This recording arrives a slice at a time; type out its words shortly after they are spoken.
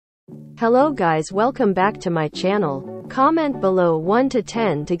Hello guys, welcome back to my channel. Comment below 1 to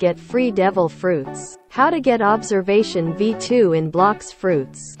 10 to get free devil fruits. How to get observation V2 in Blox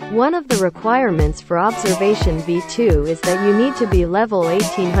fruits. One of the requirements for observation V2 is that you need to be level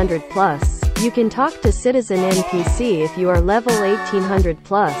 1800 plus. You can talk to citizen NPC if you are level 1800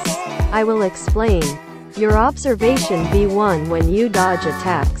 plus. I will explain. Your observation V1 when you dodge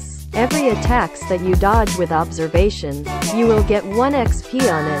attacks. Every attacks that you dodge with observation, you will get 1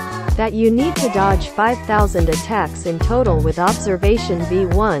 XP on it. That you need to dodge 5000 attacks in total with observation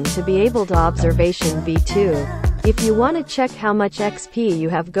V1 to be able to observation V2. If you want to check how much XP you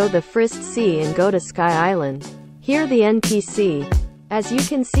have, go the Frist Sea and go to Sky Island. Here the NPC. As you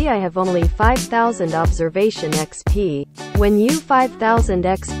can see, I have only 5000 observation XP. When you 5000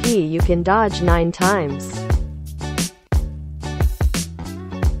 XP you can dodge 9 times.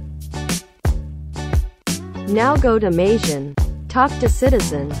 Now go to Masion. Talk to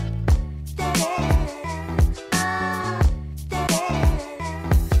citizen.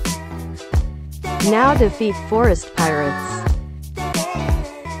 Now defeat forest pirates.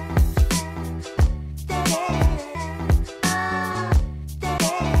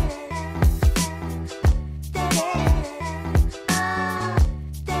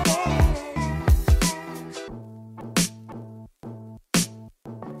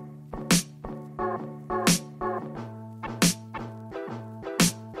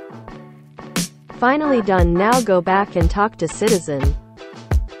 Finally done. Now go back and talk to citizen.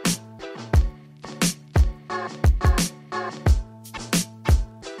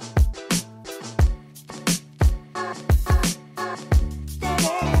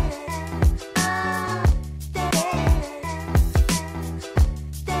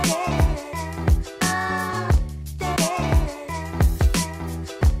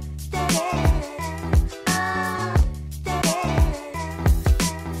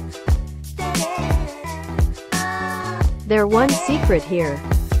 There's one secret here.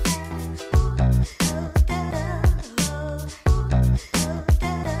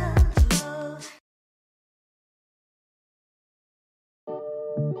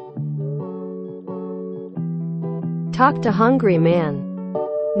 Talk to hungry man.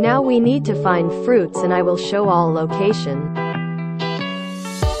 Now we need to find fruits and I will show all location.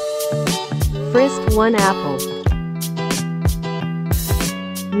 Frist 1 apple.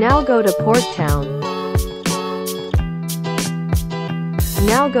 Now go to Port Town.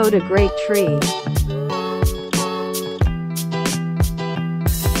 Now go to Great Tree.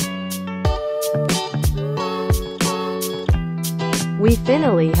 We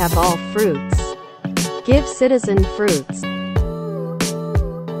finally have all fruits. Give citizen fruits.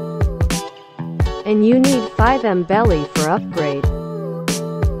 And you need 5 belly for upgrade.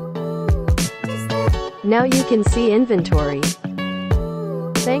 Now you can see inventory.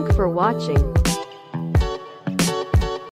 Thank for watching.